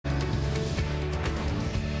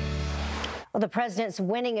Well, the president's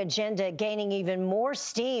winning agenda gaining even more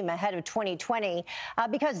steam ahead of 2020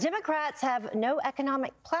 because Democrats have no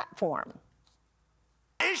economic platform.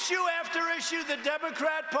 Issue after issue, the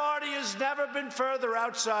Democrat Party has never been further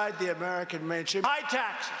outside the American mainstream. High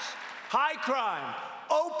taxes, high crime,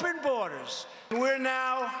 open borders. We're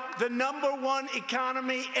now the #1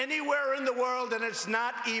 economy anywhere in the world, and it's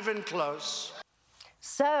not even close.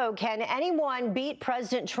 So can anyone beat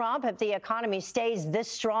President Trump if the economy stays this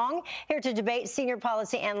strong? Here to debate, senior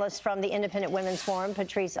policy analyst from the Independent Women's Forum,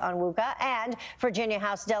 Patrice Onwuka, and Virginia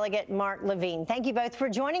House Delegate Mark Levine. Thank you both for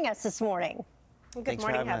joining us this morning. Good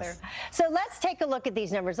morning, Heather. So let's take a look at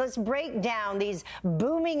these numbers. Let's break down these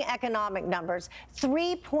booming economic numbers.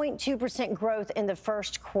 3.2% growth in the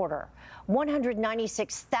first quarter.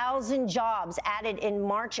 196,000 jobs added in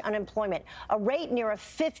March unemployment, a rate near a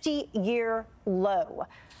 50-year low.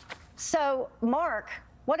 So, Mark,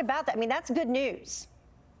 what about that? I mean, that's good news.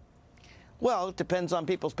 Well, it depends on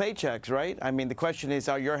people's paychecks, right? I mean, the question is,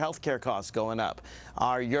 are your health care costs going up?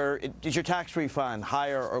 Is your tax refund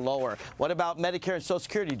higher or lower? What about Medicare and Social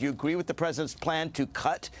Security? Do you agree with the president's plan to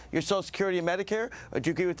cut your Social Security and Medicare? Or do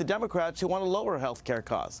you agree with the Democrats who want to lower health care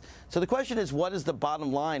costs? So the question is, what is the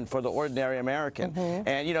bottom line for the ordinary American?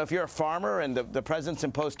 And, you know, if you're a farmer and the president's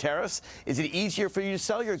imposed tariffs, is it easier for you to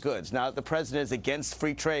sell your goods now that the president is against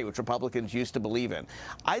free trade, which Republicans used to believe in?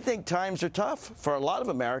 I think times are tough for a lot of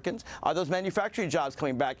Americans. Are those manufacturing jobs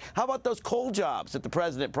coming back? How about those coal jobs that the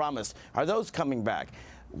president promised? Are those coming back?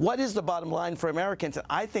 What is the bottom line for Americans? And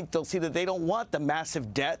I think they'll see that they don't want the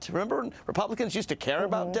massive debt. Remember, Republicans used to care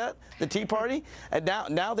about debt, the Tea Party? And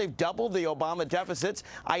now they've doubled the Obama deficits.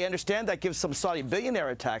 I understand that gives some Saudi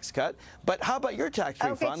billionaire a tax cut. But how about your tax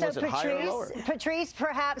refund? So was it higher or lower? Patrice,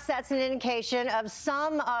 perhaps that's an indication of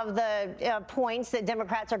some of the points that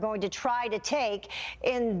Democrats are going to try to take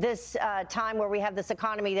in this time where we have this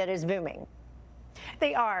economy that is booming.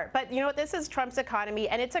 They are. But you know what? This is Trump's economy,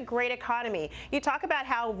 and it's a great economy. You talk about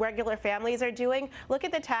how regular families are doing. Look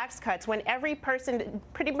at the tax cuts. When every person,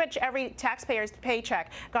 pretty much every taxpayer's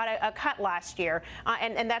paycheck got a cut last year,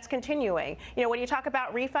 and that's continuing. You know, when you talk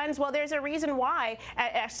about refunds, well, there's a reason why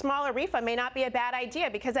a smaller refund may not be a bad idea,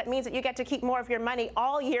 because that means that you get to keep more of your money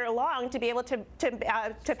all year long to be able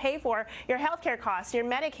to pay for your health care costs, your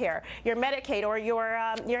Medicare, your Medicaid, or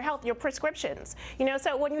your prescriptions. You know,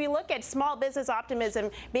 so when we look at small business optimism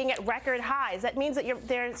being at record highs, that means that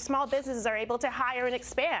their small businesses are able to hire and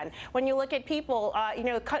expand. When you look at people, you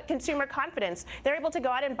know, consumer confidence, they're able to go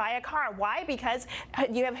out and buy a car. Why? Because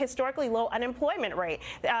you have historically low unemployment rate.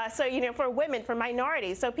 So, you know, for women, for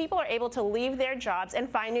minorities, so people are able to leave their jobs and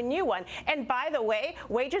find a new one. And by the way,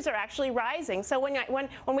 wages are actually rising. So when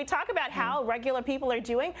we talk about how regular people are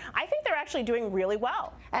doing, I think they're actually doing really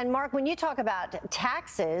well. And Mark, when you talk about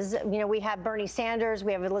taxes, you know, we have Bernie Sanders,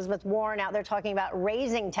 we have Elizabeth Warren out there talking about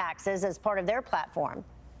raising taxes as part of their platform.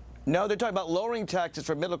 No, they're talking about lowering taxes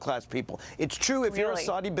for middle-class people. It's true if you're a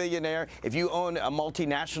Saudi billionaire, if you own a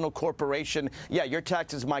multinational corporation, yeah, your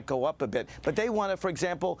taxes might go up a bit. But they want to, for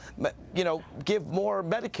example, you know, give more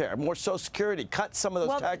Medicare, more Social Security, cut some of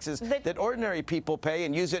those taxes that ordinary people pay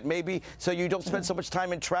and use it maybe so you don't spend so much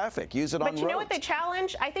time in traffic. Use it on roads. But you know what the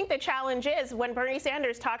challenge? I think the challenge is when Bernie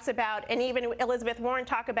Sanders talks about, and even Elizabeth Warren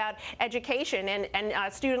talk about education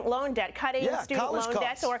and student loan debt, cutting student loan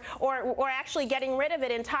debts, or actually getting rid of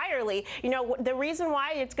it entirely. You know, the reason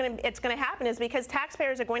why it's going to happen is because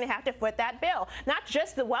taxpayers are going to have to foot that bill. Not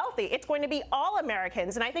just the wealthy. It's going to be all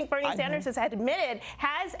Americans. And I think Bernie Sanders has admitted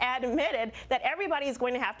that everybody is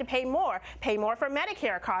going to have to pay more for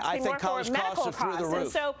Medicare costs, pay more for medical costs. And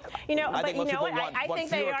so, you know, but you know what? I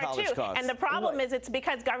think they are too. And the problem is it's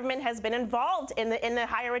because government has been involved in the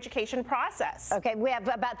higher education process. Okay, we have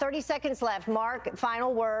about 30 seconds left. Mark,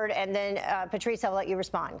 final word, and then Patrice, I'll let you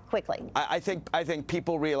respond quickly. I think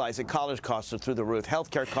people realize that college costs are through the roof,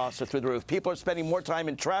 healthcare costs are through the roof. People are spending more time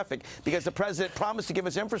in traffic because the president promised to give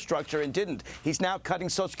us infrastructure and didn't. He's now cutting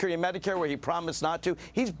Social Security and Medicare where he promised not to.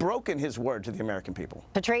 He's broken his word to the American people.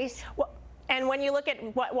 Patrice? Well, and when you look at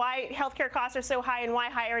why healthcare costs are so high and why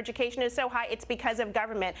higher education is so high, it's because of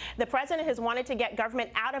government. The president has wanted to get government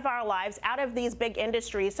out of our lives, out of these big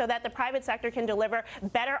industries, so that the private sector can deliver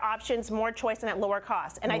better options, more choice, and at lower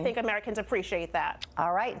costs. And I think Americans appreciate that.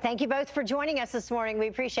 All right. Thank you both for joining us this morning. We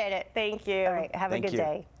appreciate it. Thank you. All right. Have a good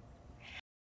day.